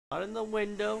Out in the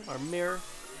window or mirror.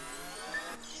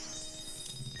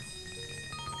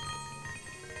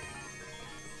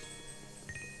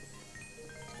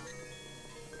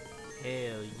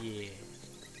 Hell yeah.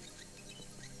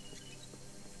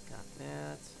 Got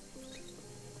that.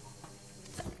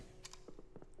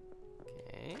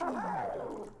 Okay.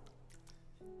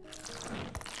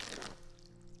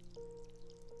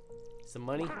 Some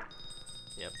money?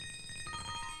 Yep.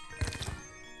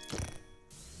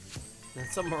 And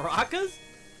some maracas?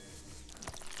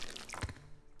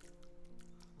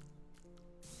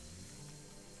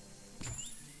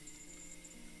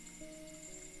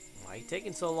 Why are you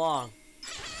taking so long?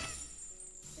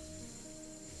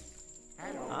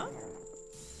 Huh?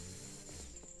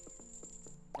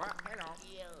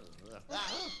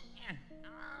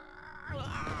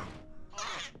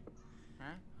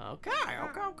 Okay.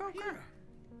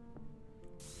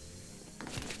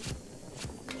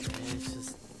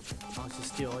 I'll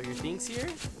just steal all your things here.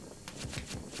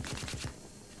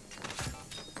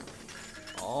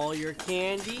 All your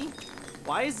candy.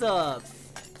 Why is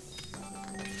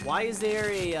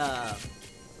there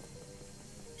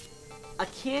a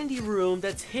candy room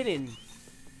that's hidden?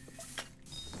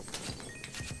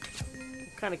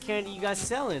 What kind of candy you guys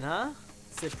selling, huh?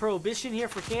 Is it prohibition here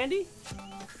for candy?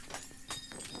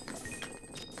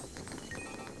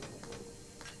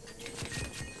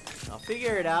 I'll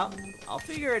figure it out. I'll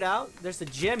figure it out. There's a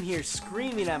gem here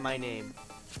screaming at my name.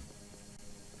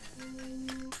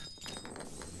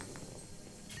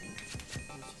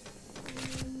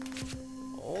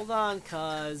 Hold on,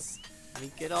 cuz. Let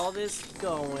me get all this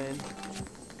going.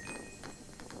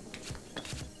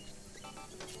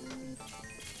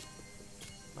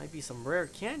 Might be some rare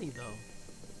candy, though.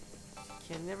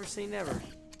 Can never say never.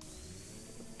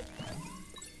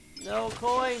 No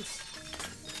coins!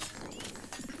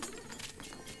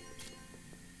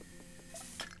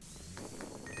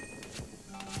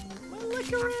 My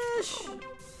licorice!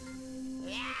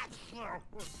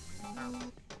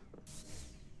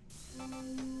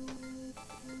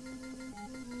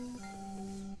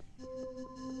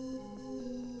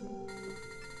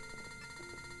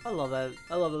 I love that.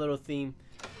 I love the little theme.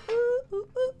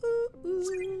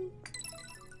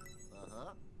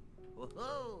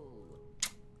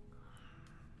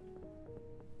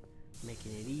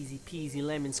 Making it easy peasy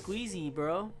lemon squeezy,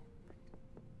 bro.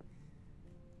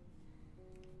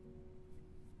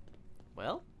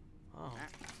 Well? Oh.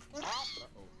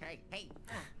 Hey, hey.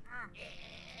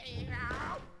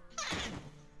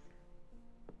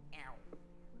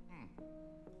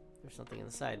 There's something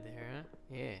inside there, huh?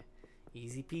 Yeah.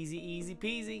 Easy peasy, easy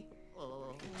peasy.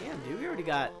 Damn, dude, we already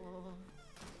got...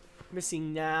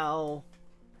 Missing now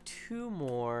 2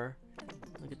 more.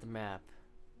 Look at the map.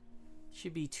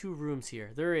 Should be 2 rooms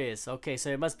here. There is. Okay, so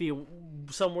it must be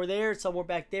somewhere there, somewhere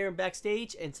back there and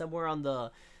backstage, and somewhere on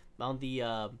the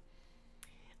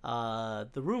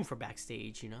room for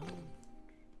backstage, you know?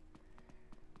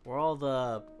 Where all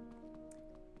the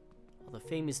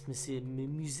famous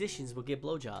musicians will get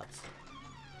blowjobs.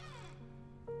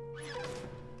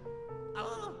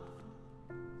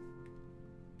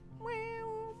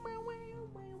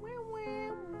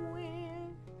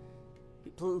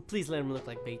 Please let him look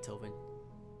like Beethoven.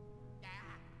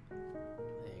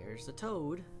 There's the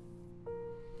toad.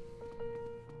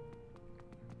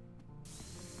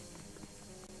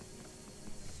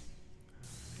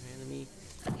 Alright, let me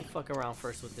fuck around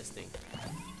first with this thing.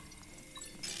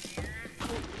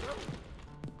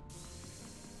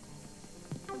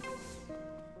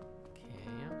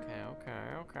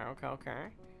 Okay.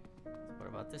 So what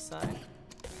about this side?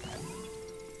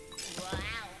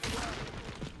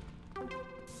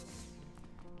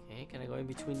 Okay, can I go in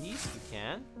between these? You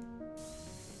can.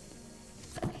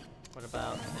 What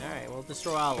about... Alright, we'll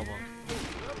destroy all of them.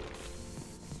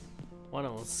 One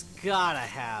of them's gotta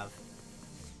have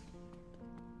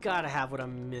what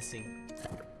I'm missing.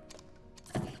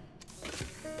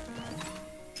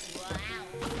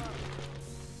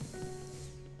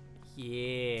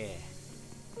 Yeah.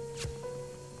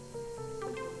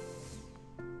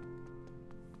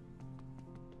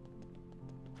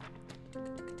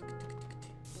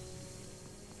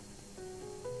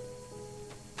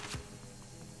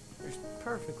 There's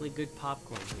perfectly good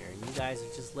popcorn here, and you guys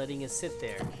are just letting it sit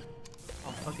there.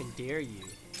 How fucking dare you?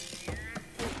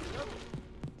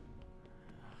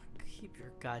 Keep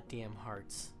your goddamn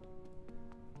hearts.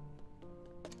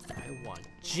 I want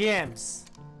gems!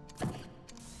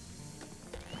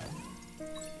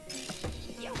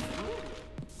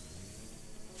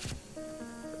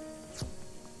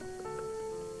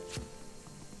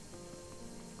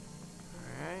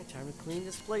 Alright, time to clean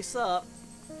this place up.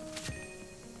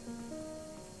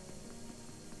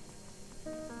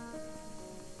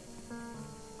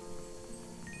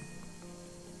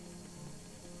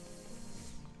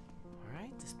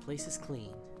 place is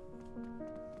clean.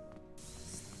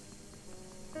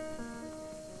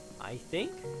 I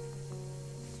think.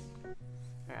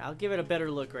 Alright, I'll give it a better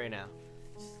look right now.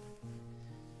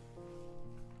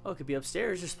 Oh, it could be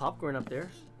upstairs. There's popcorn up there.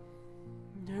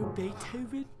 No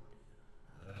Beethoven.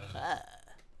 Ah.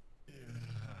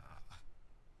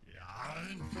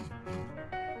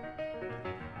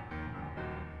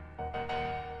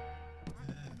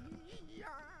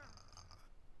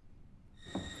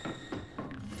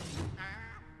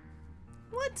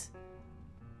 What?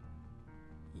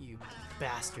 You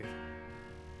bastard.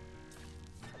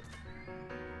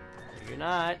 No, you're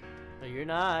not. No, you're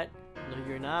not. No,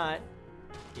 you're not.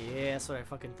 Yeah, that's what I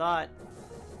fucking thought.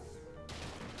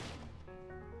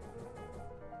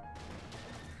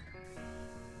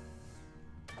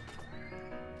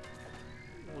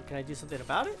 Well, can I do something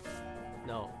about it?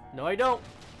 No. No, I don't.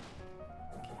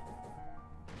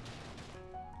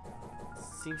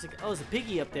 Seems like... Oh, there's a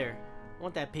piggy up there. I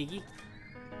want that piggy.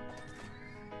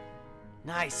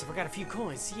 Nice, I forgot a few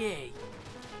coins. Yay.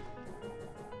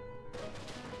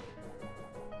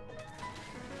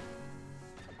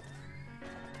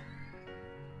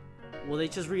 Will they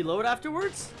just reload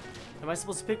afterwards? Am I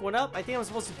supposed to pick one up? I think I'm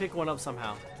supposed to pick one up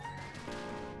somehow.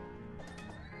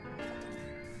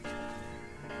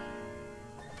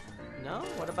 No?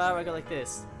 What about if I go like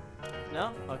this?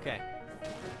 No? Okay.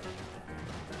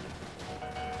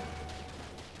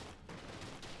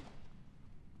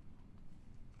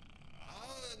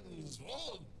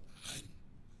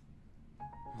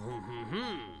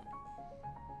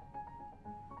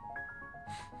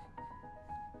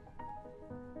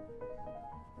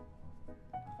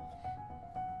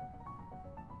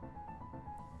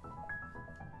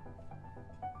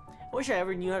 I wish I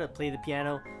ever knew how to play the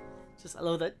piano. Just I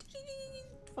love that.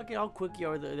 Fucking how quick they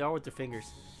are with their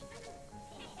fingers.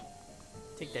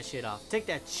 Take that shit off. Take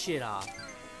that shit off.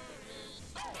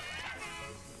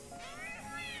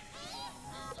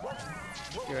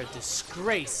 You're a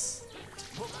disgrace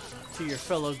to your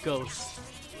fellow ghosts.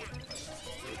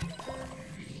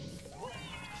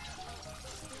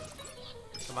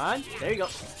 Come on. There you go.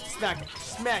 Smack him.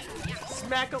 Smack him.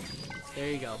 Smack him. There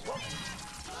you go.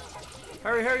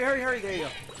 Hurry, hurry, hurry, hurry. There you go.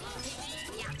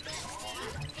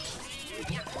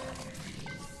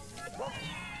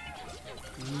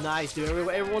 Nice, dude.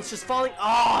 Everyone's just falling.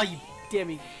 Oh, you damn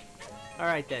me.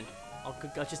 Alright then. I'll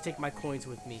just take my coins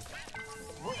with me.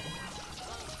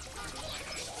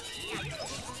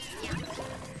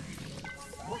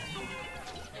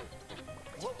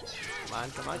 Come on,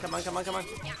 come on, come on, come on, come on.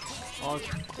 Oh.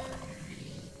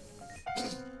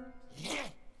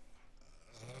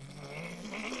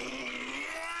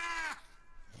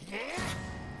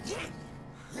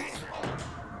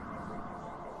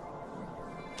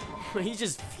 He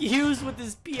just fused with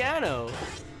his piano.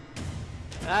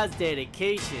 That's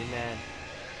dedication, man.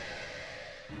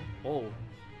 Oh,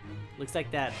 looks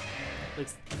like that.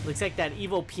 Looks like that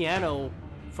evil piano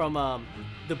from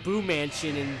the Boo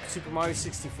Mansion in Super Mario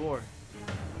 64.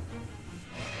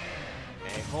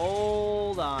 Hey,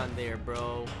 hold on there,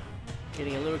 bro.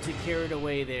 Getting a little too carried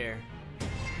away there.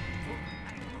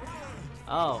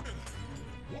 Oh.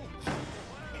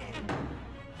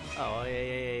 Oh,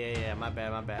 yeah. My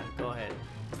bad, my bad. Go ahead.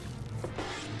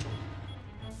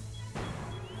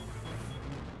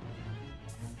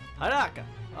 Hadaka.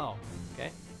 Oh,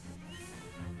 okay.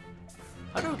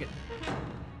 Hadouken.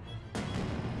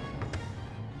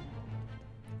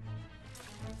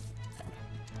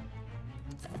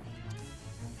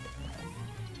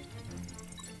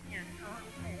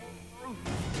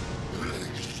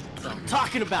 That's what I'm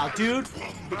talking about, dude.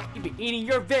 You be eating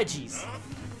your veggies.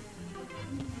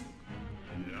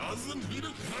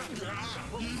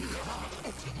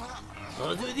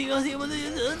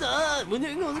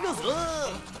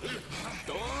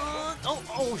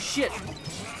 Oh shit.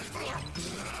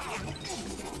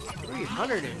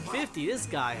 350. This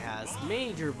guy has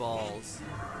major balls.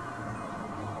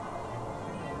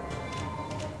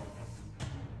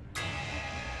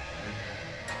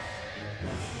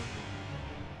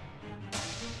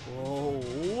 Whoa,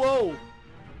 whoa.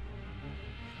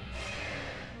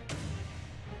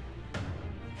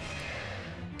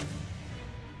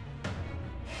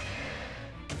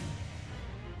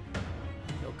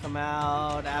 Come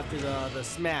out after the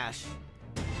smash.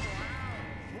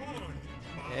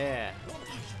 Yeah.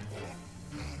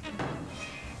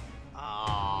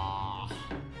 Ah.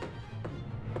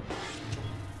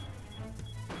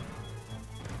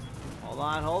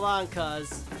 Hold on,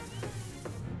 cuz.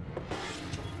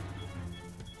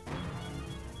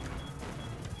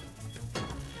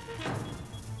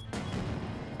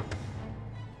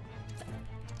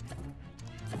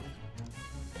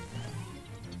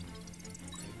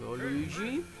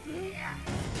 Luigi.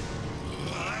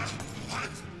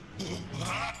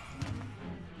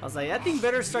 I was like, that thing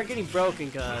better start getting broken,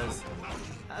 cause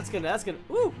that's gonna,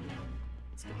 ooh,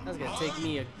 that's gonna take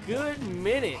me a good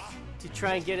minute to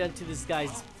try and get into this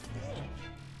guy's.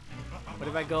 What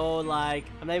if I go like,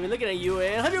 I'm not even looking at you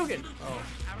and Hadouken? Oh.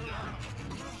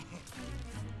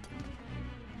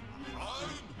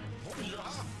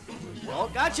 Well,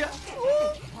 gotcha.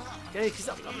 Okay, cause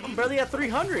I'm barely at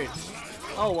 300.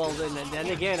 Oh well, then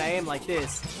again, I am like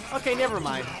this. Okay, never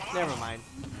mind. Never mind.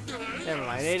 Never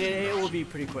mind. It will be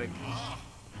pretty quick.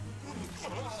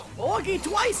 Oh, okay,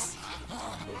 twice.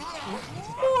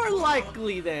 More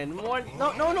likely then. More.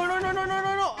 No.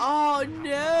 Oh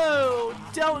no!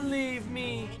 Don't leave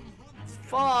me.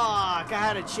 Fuck! I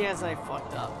had a chance and I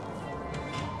fucked up.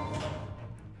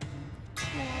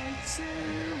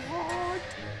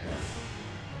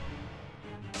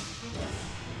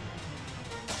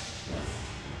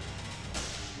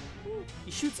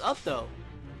 He shoots up though.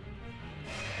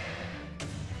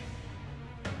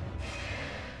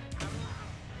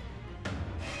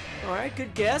 Alright,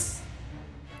 good guess.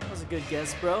 That was a good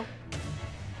guess, bro.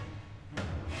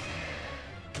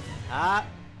 Ah.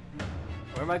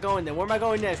 Where am I going then? Where am I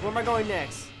going next? Where am I going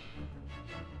next?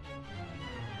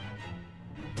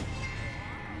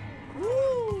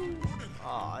 Woo!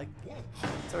 Oh,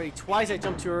 it's already twice I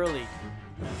jumped too early.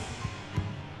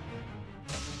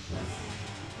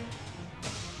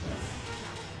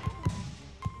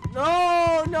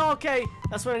 No, okay.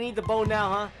 That's when I need the bow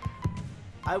now,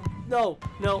 huh? No,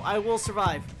 I will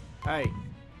survive. Alright.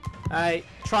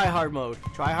 Try hard mode.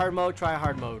 Try hard mode.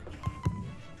 Alright.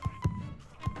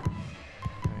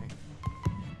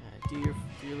 Do your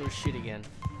little shit again.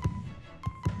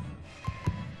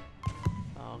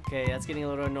 Okay, that's getting a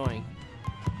little annoying.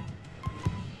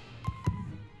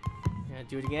 Yeah,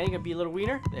 do it again. You gonna be a little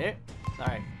wiener? There.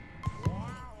 Alright.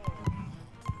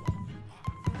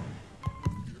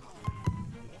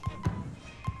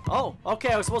 Oh,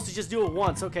 okay, I was supposed to just do it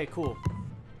once. Okay, cool.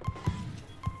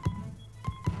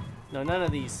 No, none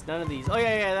of these. None of these. Oh,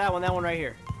 yeah, that one right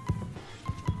here.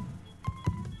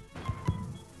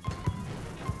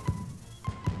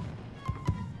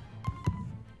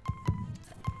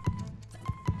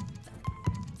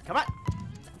 Come on.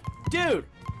 Dude.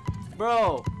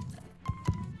 Bro.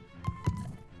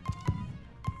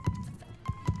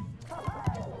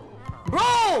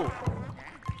 Bro!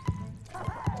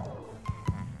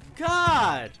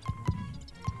 God!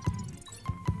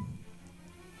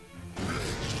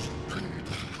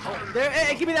 Oh, there!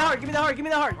 Hey, give me that heart! Give me that heart! Give me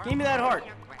that heart! Give me that heart!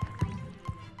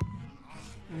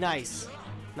 Nice,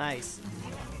 nice.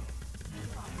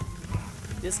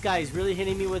 This guy is really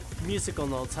hitting me with musical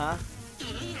notes, huh?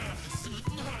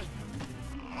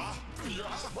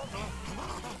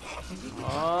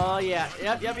 Oh yeah!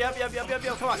 Yep!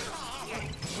 Come on!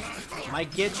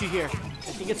 Might get you here.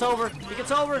 I think it's over. I think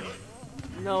it's over.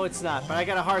 No, it's not, but I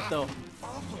got a heart though.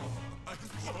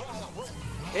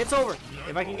 It's over.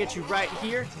 If I can get you right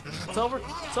here, it's over.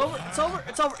 It's over. It's over.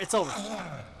 It's over. It's over.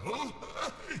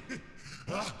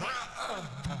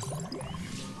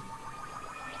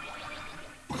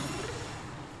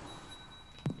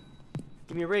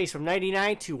 Give me a raise from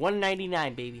 99 to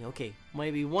 199, baby. Okay,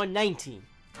 maybe 119.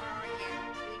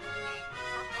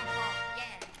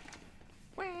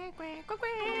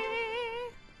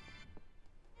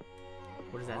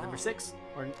 What is that, number 6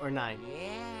 or 9?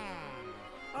 Yeah.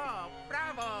 Oh,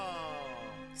 bravo.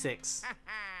 6.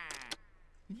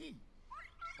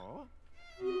 Oh.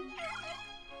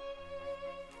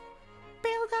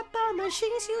 Build up our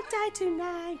machines, you die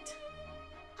tonight.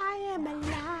 I am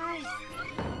alive.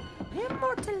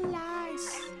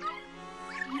 Immortalized.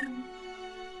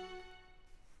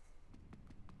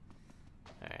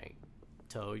 Alright,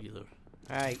 Toad, you little.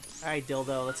 Alright,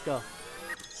 dildo, let's go.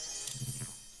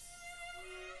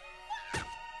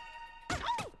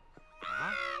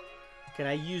 Can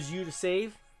I use you to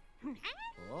save?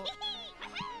 Oh.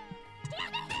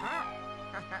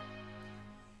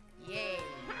 Yay.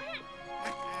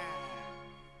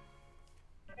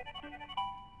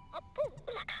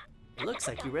 It looks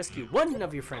like you rescued one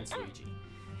of your friends, Luigi.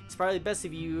 It's probably best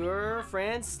if your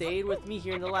friend stayed with me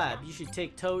here in the lab. You should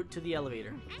take Toad to the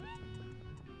elevator.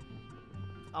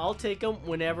 I'll take him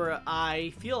whenever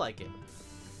I feel like it.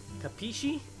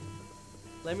 Capisci?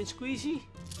 Lemon squeezy?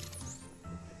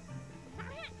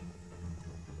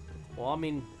 Well, I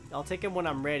mean, I'll take him when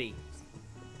I'm ready.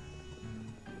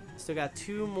 Still got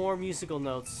 2 more musical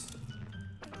notes.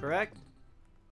 Correct?